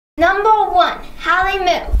How they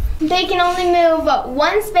move. They can only move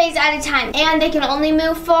one space at a time, and they can only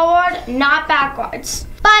move forward, not backwards.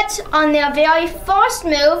 But on their very first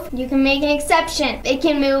move, you can make an exception. They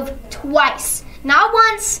can move twice. Not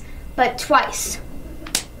once, but twice.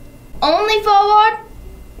 Only forward,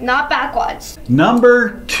 not backwards.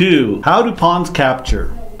 Number 2, how do pawns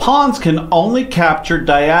capture? Pawns can only capture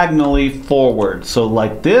diagonally forward, so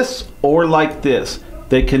like this or like this.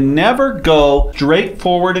 They can never go straight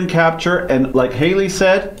forward and capture, and like Haley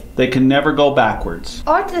said, they can never go backwards.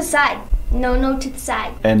 Or to the side. No to the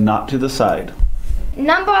side. And not to the side.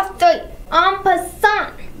 Number 3, en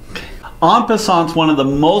passant. En passant's one of the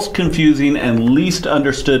most confusing and least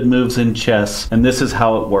understood moves in chess, and this is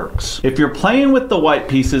how it works. If you're playing with the white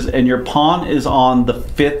pieces and your pawn is on the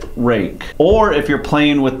 5th rank, or if you're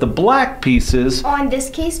playing with the black pieces, or in this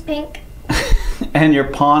case pink, and your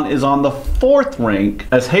pawn is on the 4th rank,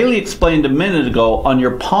 as Haley explained a minute ago, on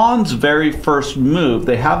your pawn's very first move,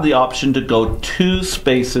 they have the option to go 2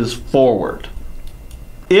 spaces forward.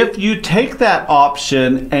 If you take that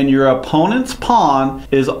option and your opponent's pawn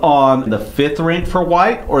is on the 5th rank for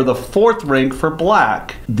white or the 4th rank for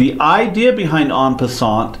black, the idea behind en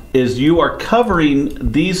passant is you are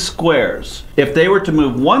covering these squares. If they were to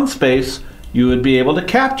move 1 space, you would be able to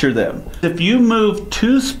capture them. If you move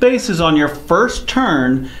 2 spaces on your first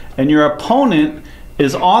turn and your opponent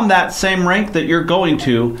is on that same rank that you're going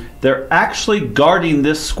to, they're actually guarding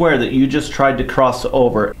this square that you just tried to cross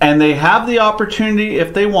over. And they have the opportunity,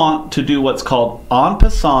 if they want, to do what's called en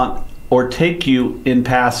passant or take you in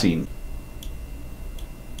passing.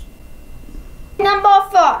 Number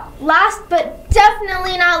 4, last but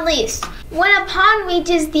definitely not least. When a pawn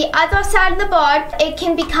reaches the other side of the board, it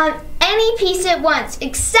can become any piece at once,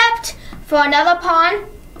 except for another pawn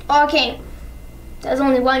or king. There's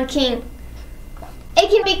only one king. It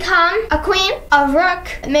can become a queen, a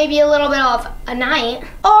rook, maybe a little bit of a knight,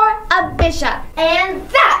 or a bishop. And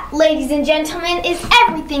that, ladies and gentlemen, is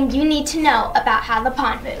everything you need to know about how the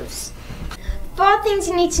pawn moves. 4 things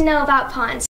you need to know about pawns.